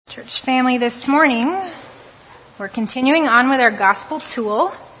Church family, this morning we're continuing on with our gospel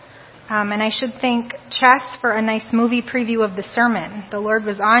tool, and I should thank Chess for a nice movie preview of the sermon. The Lord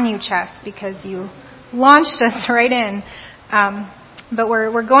was on you, Chess, because you launched us right in. But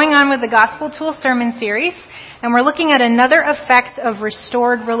we're going on with the gospel tool sermon series, and we're looking at another effect of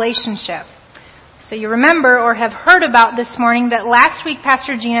restored relationship. So you remember or have heard about this morning that last week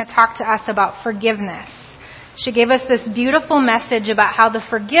Pastor Gina talked to us about forgiveness. She gave us this beautiful message about how the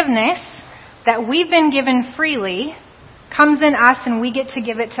forgiveness that we've been given freely comes in us and we get to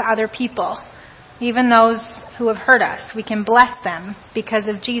give it to other people. Even those who have hurt us, we can bless them because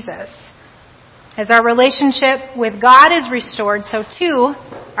of Jesus. As our relationship with God is restored, so too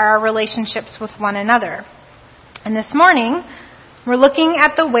are our relationships with one another. And this morning, we're looking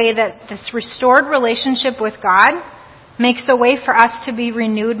at the way that this restored relationship with God makes a way for us to be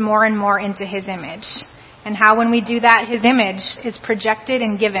renewed more and more into His image. And how when we do that, His image is projected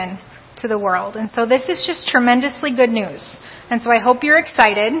and given to the world. And so this is just tremendously good news. And so I hope you're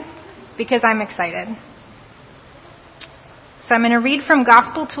excited, because I'm excited. So I'm going to read from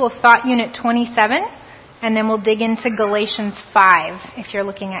Gospel Tool Thought Unit 27, and then we'll dig into Galatians 5 if you're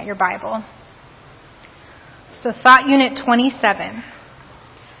looking at your Bible. So Thought Unit 27.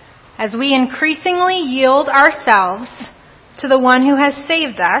 As we increasingly yield ourselves to the one who has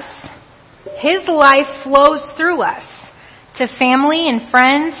saved us, His life flows through us to family and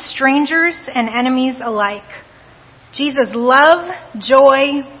friends, strangers and enemies alike. Jesus' love,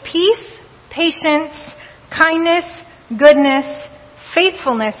 joy, peace, patience, kindness, goodness,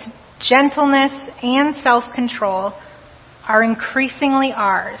 faithfulness, gentleness, and self-control are increasingly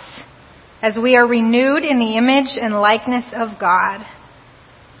ours as we are renewed in the image and likeness of God.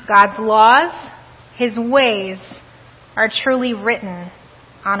 God's laws, His ways, are truly written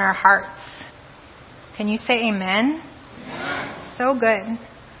on our hearts. Can you say amen? Amen. So good. And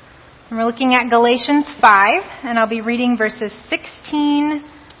we're looking at Galatians 5, and I'll be reading verses 16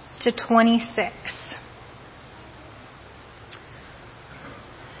 to 26.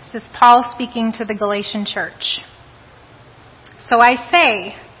 This is Paul speaking to the Galatian church. So I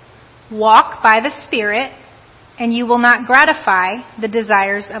say, walk by the Spirit, and you will not gratify the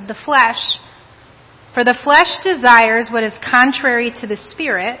desires of the flesh. For the flesh desires what is contrary to the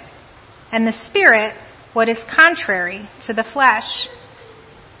Spirit, and the Spirit what is contrary to the flesh.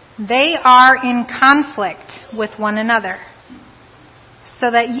 They are in conflict with one another, so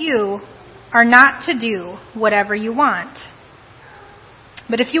that you are not to do whatever you want.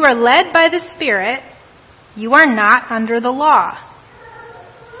 But if you are led by the Spirit, you are not under the law.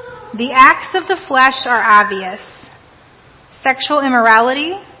 The acts of the flesh are obvious: sexual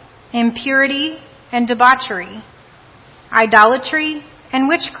immorality, impurity and debauchery, idolatry and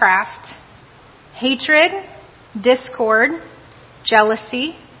witchcraft, hatred, discord,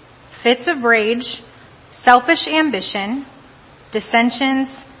 jealousy, fits of rage, selfish ambition, dissensions,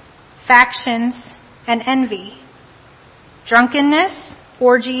 factions, and envy, drunkenness,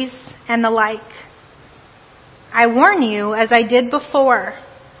 orgies, and the like. I warn you, as I did before,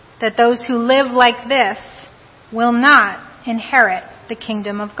 that those who live like this will not inherit the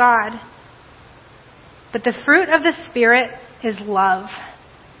kingdom of God. But the fruit of the Spirit is love,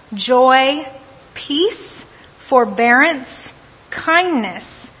 joy, peace, forbearance, kindness,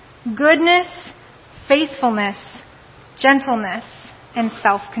 goodness, faithfulness, gentleness, and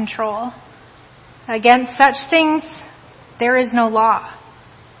self-control. Against such things there is no law.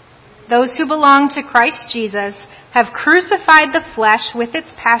 Those who belong to Christ Jesus have crucified the flesh with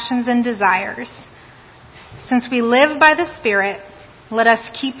its passions and desires. Since we live by the Spirit, let us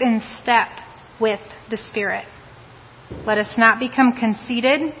keep in step with the Spirit. Let us not become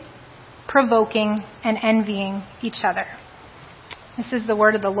conceited, provoking, and envying each other. This is the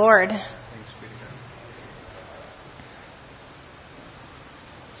word of the Lord. Thanks be to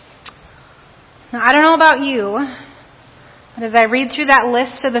God. Now, I don't know about you, but as I read through that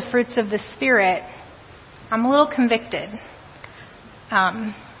list of the fruits of the Spirit, I'm a little convicted.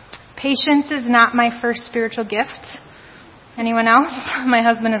 Patience is not my first spiritual gift. Anyone else? My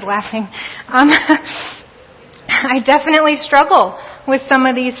husband is laughing. I definitely struggle with some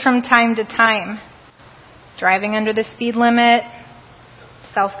of these from time to time. Driving under the speed limit,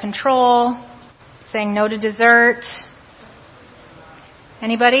 self-control, saying no to dessert.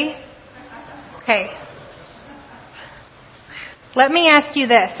 Anybody? Okay. Let me ask you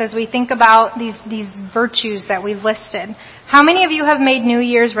this as we think about these virtues that we've listed. How many of you have made New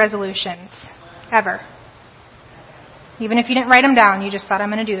Year's resolutions? Ever? Even if you didn't write them down, you just thought,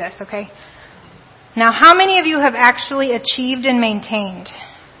 I'm going to do this, okay? Now, how many of you have actually achieved and maintained?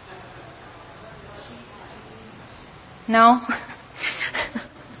 No?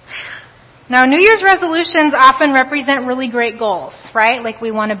 Now, New Year's resolutions often represent really great goals, right? Like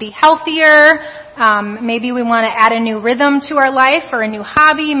we want to be healthier. Maybe we want to add a new rhythm to our life or a new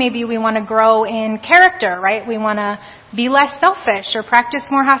hobby. Maybe we want to grow in character, right? We want to be less selfish or practice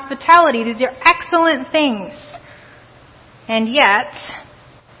more hospitality. These are excellent things. And yet,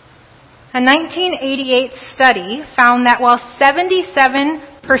 a 1988 study found that while 77%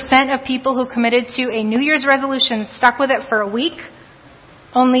 of people who committed to a New Year's resolution stuck with it for a week,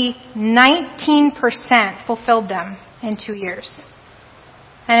 only 19% fulfilled them in 2 years.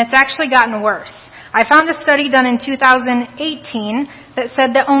 And it's actually gotten worse. I found a study done in 2018 that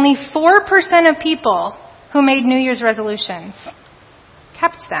said that only 4% of people who made New Year's resolutions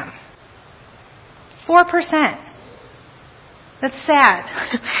kept them. 4%. That's sad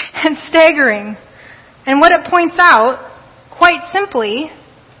and staggering. And what it points out, quite simply,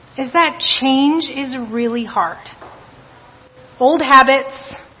 is that change is really hard. Old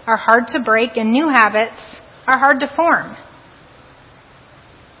habits are hard to break and new habits are hard to form.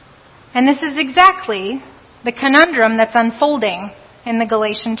 And this is exactly the conundrum that's unfolding in the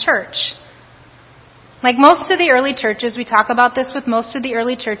Galatian church. Like most of the early churches, we talk about this with most of the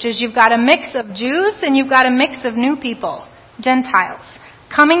early churches, you've got a mix of Jews and you've got a mix of new people, Gentiles,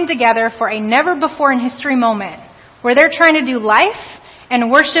 coming together for a never-before-in-history moment where they're trying to do life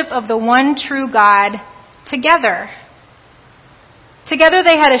and worship of the one true God together. Together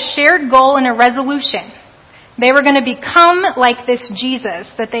they had a shared goal and a resolution. They were going to become like this Jesus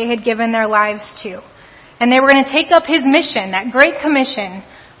that they had given their lives to. And they were going to take up his mission, that great commission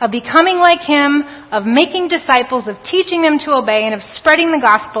of becoming like him, of making disciples, of teaching them to obey, and of spreading the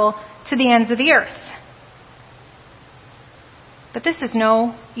gospel to the ends of the earth. But this is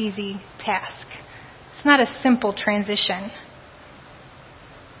no easy task. It's not a simple transition.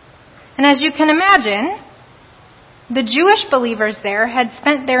 And as you can imagine, the Jewish believers there had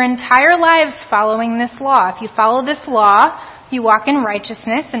spent their entire lives following this law. If you follow this law, you walk in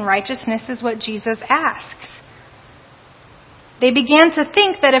righteousness, and righteousness is what Jesus asks. They began to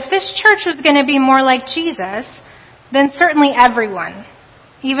think that if this church was going to be more like Jesus, then certainly everyone,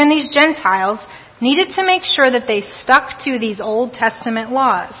 even these Gentiles, needed to make sure that they stuck to these Old Testament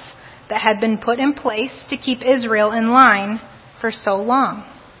laws that had been put in place to keep Israel in line for so long.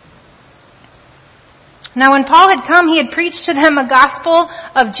 Now, when Paul had come, he had preached to them a gospel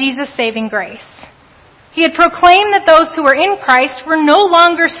of Jesus' saving grace. He had proclaimed that those who were in Christ were no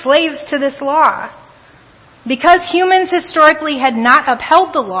longer slaves to this law. Because humans historically had not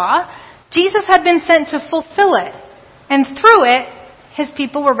upheld the law, Jesus had been sent to fulfill it. And through it, his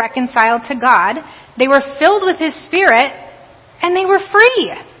people were reconciled to God. They were filled with his Spirit, and they were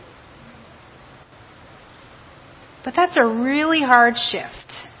free. But that's a really hard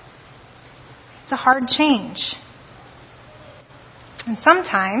shift. It's a hard change. And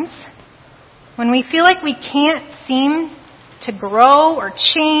sometimes, when we feel like we can't seem to grow or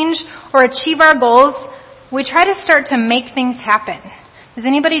change or achieve our goals, we try to start to make things happen. Does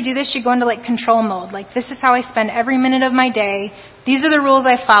anybody do this? You go into control mode. This is how I spend every minute of my day. These are the rules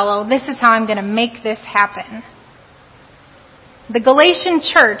I follow. This is how I'm going to make this happen. The Galatian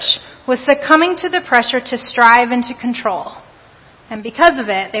church was succumbing to the pressure to strive and to control. And because of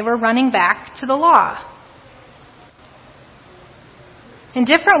it, they were running back to the law. In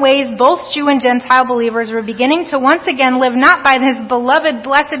different ways, both Jew and Gentile believers were beginning to once again live not by this beloved,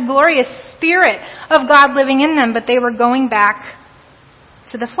 blessed, glorious Spirit of God living in them, but they were going back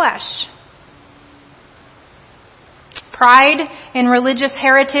to the flesh. Pride in religious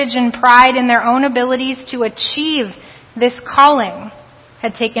heritage and pride in their own abilities to achieve this calling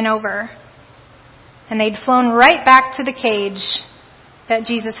had taken over. And they'd flown right back to the cage that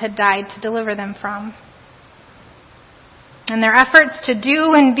Jesus had died to deliver them from. In their efforts to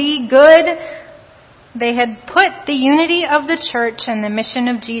do and be good, they had put the unity of the church and the mission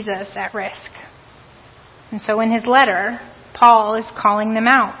of Jesus at risk. And so in his letter, Paul is calling them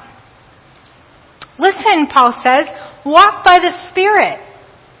out. Listen, Paul says, walk by the Spirit,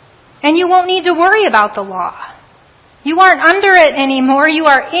 and you won't need to worry about the law. You aren't under it anymore. You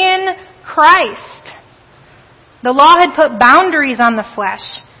are in Christ. The law had put boundaries on the flesh,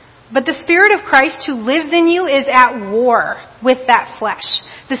 but the Spirit of Christ who lives in you is at war with that flesh.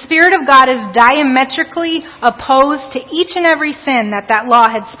 The Spirit of God is diametrically opposed to each and every sin that law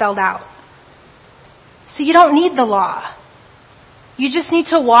had spelled out. So you don't need the law. You just need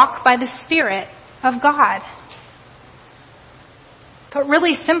to walk by the Spirit of God. But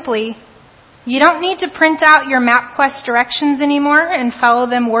really simply, you don't need to print out your MapQuest directions anymore and follow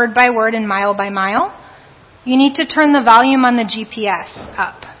them word by word and mile by mile. You need to turn the volume on the GPS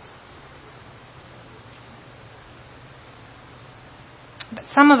up. But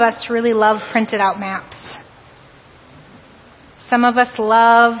Some of us really love printed out maps. Some of us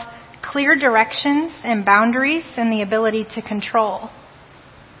love clear directions and boundaries and the ability to control.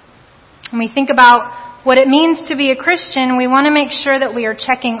 When we think about what it means to be a Christian, we want to make sure that we are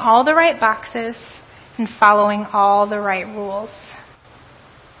checking all the right boxes and following all the right rules.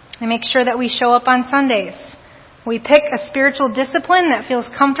 We make sure that we show up on Sundays. We pick a spiritual discipline that feels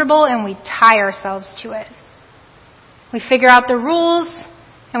comfortable and we tie ourselves to it. We figure out the rules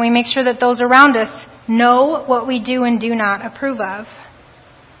and we make sure that those around us know what we do and do not approve of.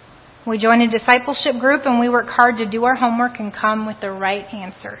 We join a discipleship group and we work hard to do our homework and come with the right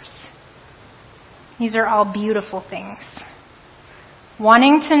answers. These are all beautiful things.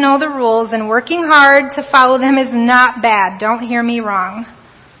 Wanting to know the rules and working hard to follow them is not bad. Don't hear me wrong.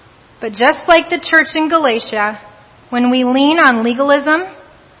 But just like the church in Galatia, when we lean on legalism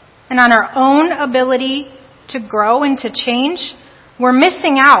and on our own ability to grow and to change, we're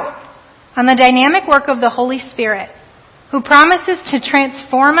missing out on the dynamic work of the Holy Spirit, who promises to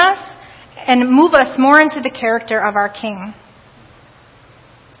transform us and move us more into the character of our King.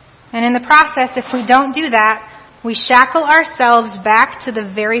 And in the process, if we don't do that, we shackle ourselves back to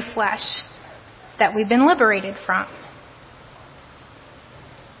the very flesh that we've been liberated from.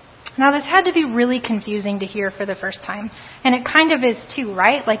 Now, this had to be really confusing to hear for the first time. And it kind of is too,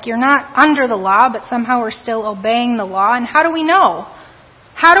 right? Like you're not under the law, but somehow we're still obeying the law. And how do we know?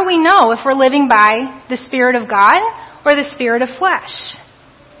 How do we know if we're living by the Spirit of God or the spirit of flesh?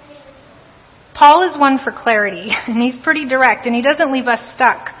 Paul is one for clarity, and he's pretty direct, and he doesn't leave us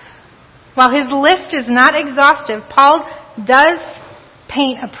stuck. While his list is not exhaustive, Paul does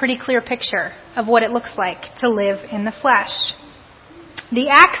paint a pretty clear picture of what it looks like to live in the flesh. The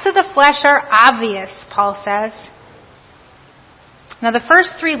acts of the flesh are obvious, Paul says. Now, the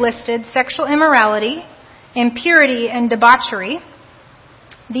first three listed, sexual immorality, impurity, and debauchery,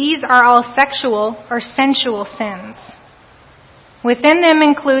 these are all sexual or sensual sins. Within them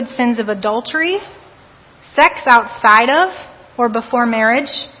include sins of adultery, sex outside of or before marriage,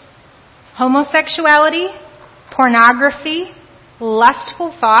 homosexuality, pornography,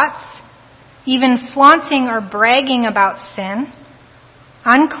 lustful thoughts, even flaunting or bragging about sin,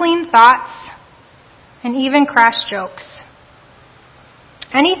 unclean thoughts, and even crass jokes.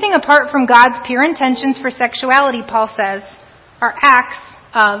 Anything apart from God's pure intentions for sexuality, Paul says, are acts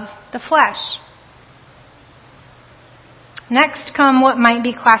of the flesh. Next come what might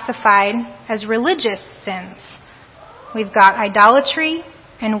be classified as religious sins. We've got idolatry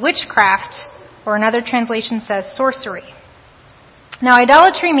and witchcraft, or another translation says sorcery. Now,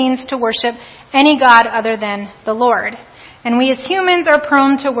 idolatry means to worship any god other than the Lord. And we as humans are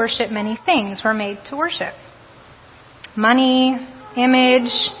prone to worship many things. We're made to worship money, image,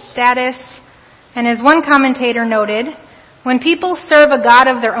 status. And as one commentator noted, when people serve a god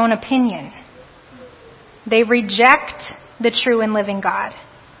of their own opinion, they reject the true and living God.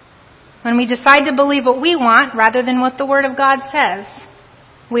 When we decide to believe what we want rather than what the Word of God says,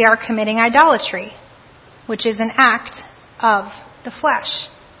 we are committing idolatry, which is an act of the flesh.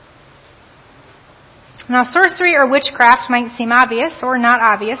 Now, sorcery or witchcraft might seem obvious or not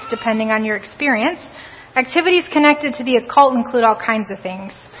obvious, depending on your experience. Activities connected to the occult include all kinds of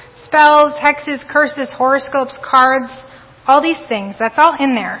things. Spells, hexes, curses, horoscopes, cards, all these things. That's all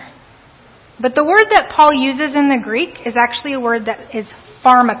in there. But the word that Paul uses in the Greek is actually a word that is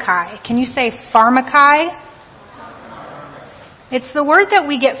pharmakai. Can you say pharmakai? It's the word that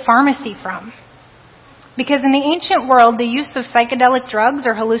we get pharmacy from. Because in the ancient world, the use of psychedelic drugs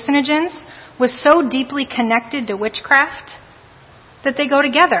or hallucinogens was so deeply connected to witchcraft that they go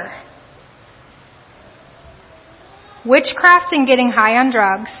together. Witchcraft and getting high on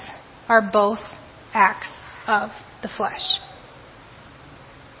drugs are both acts of the flesh.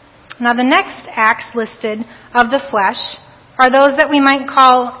 Now, the next acts listed of the flesh are those that we might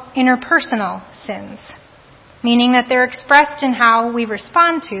call interpersonal sins, meaning that they're expressed in how we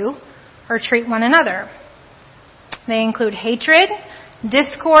respond to or treat one another. They include hatred,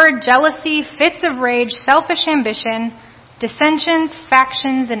 discord, jealousy, fits of rage, selfish ambition, dissensions,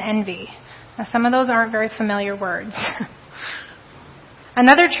 factions, and envy. Now, some of those aren't very familiar words.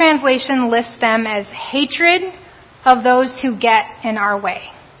 Another translation lists them as hatred of those who get in our way.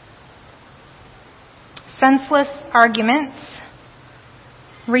 Senseless arguments,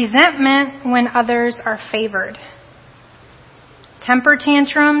 resentment when others are favored, temper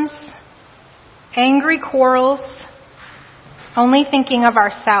tantrums, angry quarrels, only thinking of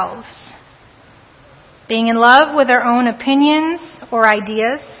ourselves, being in love with our own opinions or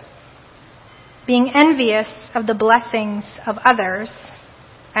ideas, being envious of the blessings of others,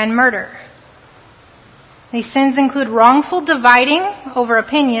 and murder. These sins include wrongful dividing over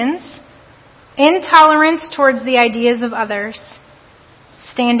opinions, intolerance towards the ideas of others,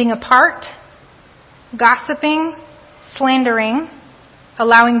 standing apart, gossiping, slandering,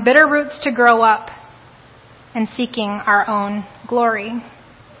 allowing bitter roots to grow up, and seeking our own glory.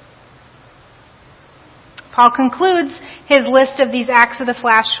 Paul concludes his list of these acts of the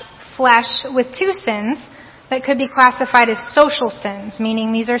flesh with two sins that could be classified as social sins,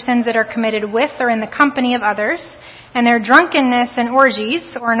 meaning these are sins that are committed with or in the company of others, and they're drunkenness and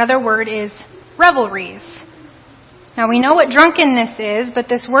orgies, or another word is revelries. Now we know what drunkenness is, but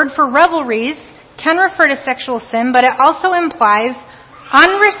this word for revelries can refer to sexual sin, but it also implies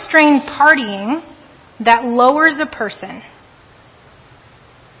unrestrained partying that lowers a person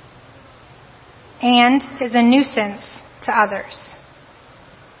and is a nuisance to others.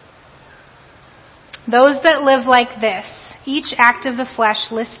 Those that live like this, each act of the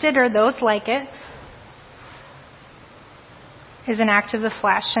flesh listed or those like it, is an act of the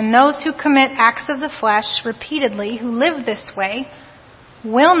flesh. And those who commit acts of the flesh repeatedly, who live this way,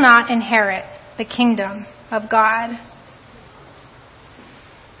 will not inherit the kingdom of God.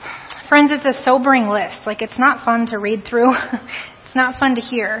 Friends, it's a sobering list. It's not fun to read through. It's not fun to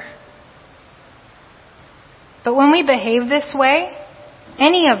hear. But when we behave this way,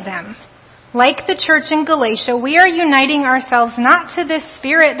 any of them, like the church in Galatia, we are uniting ourselves not to this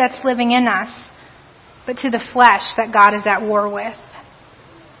spirit that's living in us, but to the flesh that God is at war with.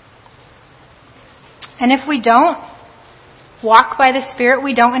 And if we don't walk by the Spirit,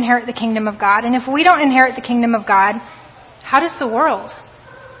 we don't inherit the kingdom of God. And if we don't inherit the kingdom of God, how does the world?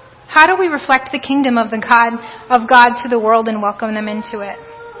 How do we reflect the kingdom of God to the world and welcome them into it?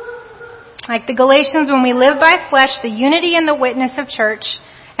 Like the Galatians, when we live by flesh, the unity and the witness of church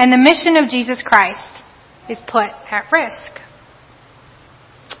and the mission of Jesus Christ is put at risk.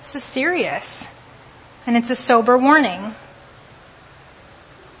 This is serious. And it's a sober warning.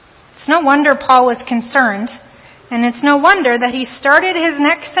 It's no wonder Paul was concerned, and it's no wonder that he started his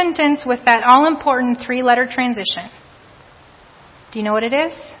next sentence with that all-important 3-letter transition. Do you know what it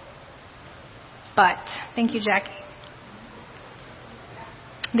is? But. Thank you, Jackie.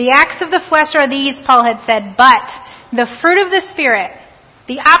 The acts of the flesh are these, Paul had said, but the fruit of the Spirit,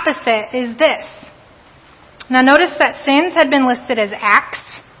 the opposite, is this. Now notice that sins had been listed as acts,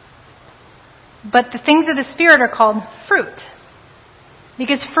 but the things of the Spirit are called fruit.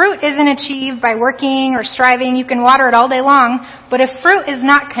 Because fruit isn't achieved by working or striving. You can water it all day long, but if fruit is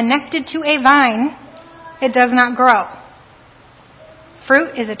not connected to a vine, it does not grow.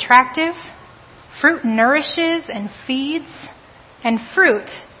 Fruit is attractive. Fruit nourishes and feeds. And fruit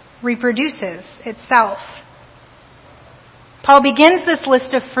reproduces itself. Paul begins this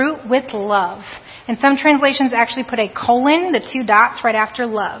list of fruit with love. And some translations actually put a colon, the 2 dots right after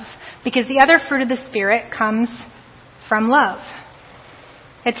love, because the other fruit of the Spirit comes from love.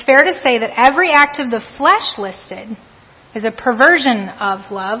 It's fair to say that every act of the flesh listed is a perversion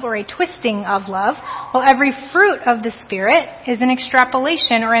of love or a twisting of love, while every fruit of the Spirit is an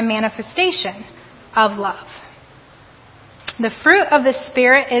extrapolation or a manifestation of love. The fruit of the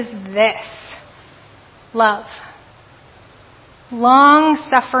Spirit is this: love.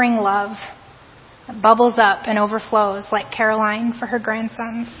 Long-suffering love that bubbles up and overflows like Caroline for her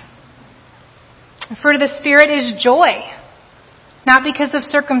grandsons. The fruit of the Spirit is joy. Not because of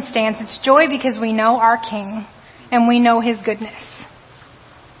circumstance. It's joy because we know our King and we know His goodness.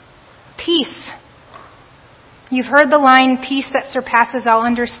 Peace. You've heard the line, peace that surpasses all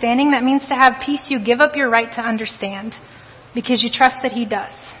understanding. That means to have peace, you give up your right to understand because you trust that He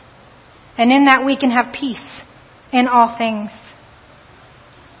does. And in that we can have peace in all things.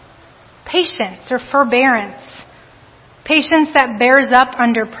 Patience or forbearance. Patience that bears up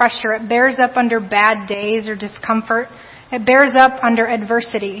under pressure. It bears up under bad days or discomfort. It bears up under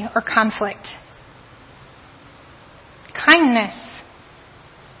adversity or conflict. Kindness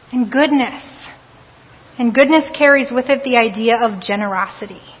and goodness. And goodness carries with it the idea of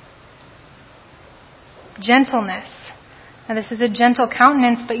generosity. Gentleness. Now this is a gentle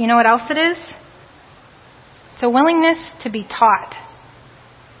countenance, but you know what else it is? It's a willingness to be taught.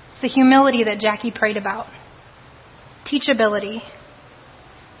 It's the humility that Jackie prayed about. Teachability.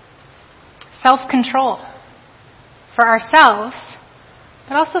 Self-control. For ourselves,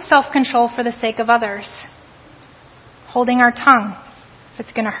 but also self-control for the sake of others. Holding our tongue if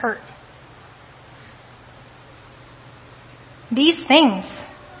it's going to hurt. These things,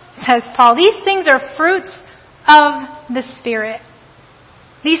 says Paul, these things are fruits of the Spirit.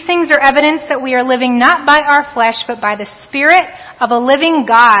 These things are evidence that we are living not by our flesh, but by the Spirit of a living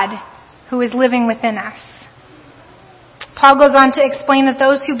God who is living within us. Paul goes on to explain that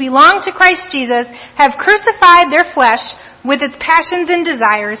those who belong to Christ Jesus have crucified their flesh with its passions and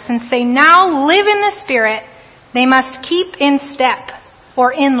desires. Since they now live in the Spirit, they must keep in step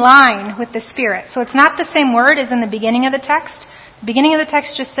or in line with the Spirit. So it's not the same word as in the beginning of the text. The beginning of the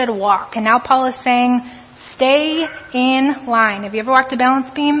text just said walk. And now Paul is saying stay in line. Have you ever walked a balance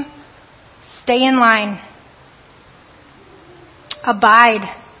beam? Stay in line. Abide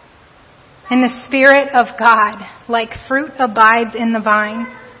in the Spirit of God, like fruit abides in the vine.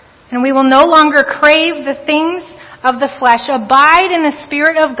 And we will no longer crave the things of the flesh. Abide in the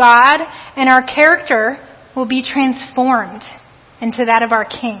Spirit of God, and our character will be transformed into that of our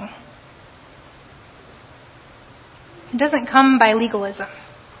King. It doesn't come by legalism.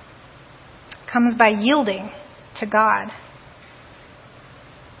 It comes by yielding to God.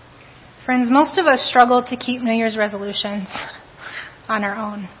 Friends, most of us struggle to keep New Year's resolutions on our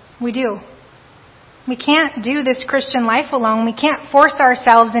own. We do. We can't do this Christian life alone. We can't force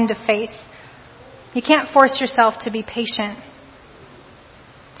ourselves into faith. You can't force yourself to be patient.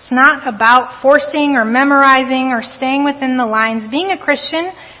 It's not about forcing or memorizing or staying within the lines. Being a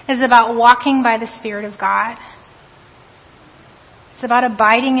Christian is about walking by the Spirit of God. It's about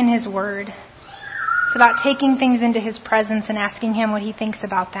abiding in His Word. It's about taking things into His presence and asking Him what He thinks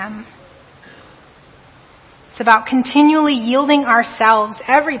about them. It's about continually yielding ourselves,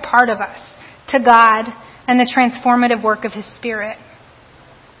 every part of us, to God and the transformative work of His Spirit.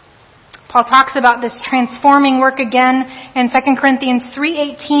 Paul talks about this transforming work again in 2 Corinthians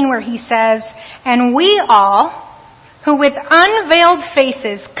 3:18, where he says, "And we all, who with unveiled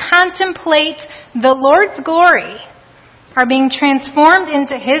faces contemplate the Lord's glory, are being transformed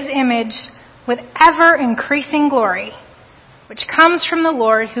into His image with ever-increasing glory, which comes from the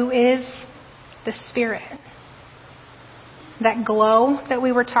Lord, who is the Spirit." That glow that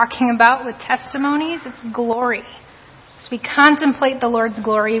we were talking about with testimonies, it's glory. As we contemplate the Lord's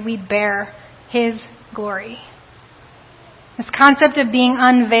glory, we bear His glory. This concept of being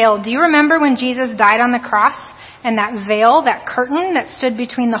unveiled. Do you remember when Jesus died on the cross and that veil, that curtain that stood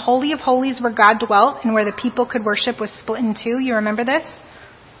between the Holy of Holies where God dwelt and where the people could worship was split in two? You remember this?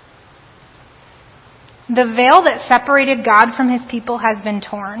 The veil that separated God from His people has been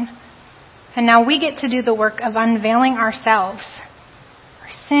torn. And now we get to do the work of unveiling ourselves, our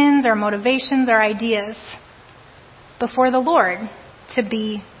sins, our motivations, our ideas, before the Lord to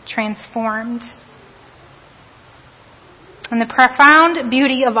be transformed. And the profound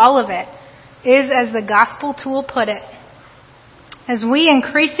beauty of all of it is, as the gospel tool put it, as we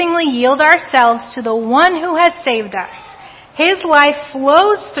increasingly yield ourselves to the one who has saved us, His life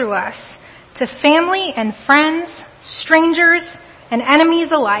flows through us to family and friends, strangers and enemies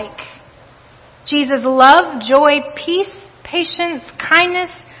alike. Jesus' love, joy, peace, patience,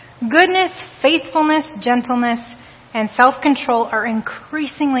 kindness, goodness, faithfulness, gentleness, and self-control are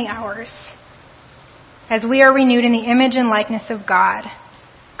increasingly ours as we are renewed in the image and likeness of God.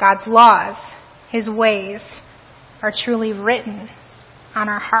 God's laws, His ways, are truly written on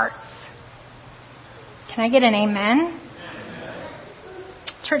our hearts. Can I get an amen?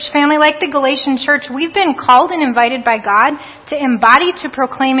 Church family, like the Galatian church, we've been called and invited by God to embody, to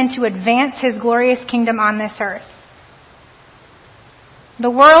proclaim, and to advance His glorious kingdom on this earth.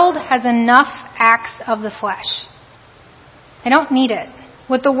 The world has enough acts of the flesh. They don't need it.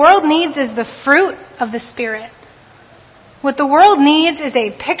 What the world needs is the fruit of the Spirit. What the world needs is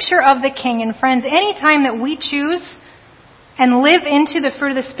a picture of the King. And friends, anytime that we choose and live into the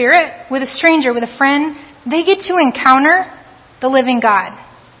fruit of the Spirit with a stranger, with a friend, they get to encounter the living God.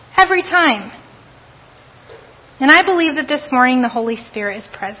 Every time. And I believe that this morning the Holy Spirit is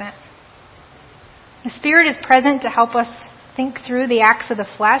present. The Spirit is present to help us think through the acts of the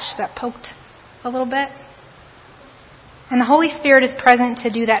flesh that poked a little bit. And the Holy Spirit is present to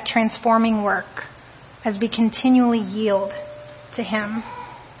do that transforming work as we continually yield to Him.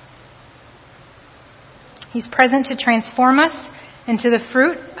 He's present to transform us into the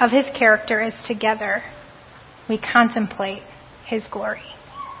fruit of His character as together we contemplate His glory.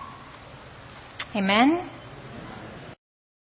 Amen.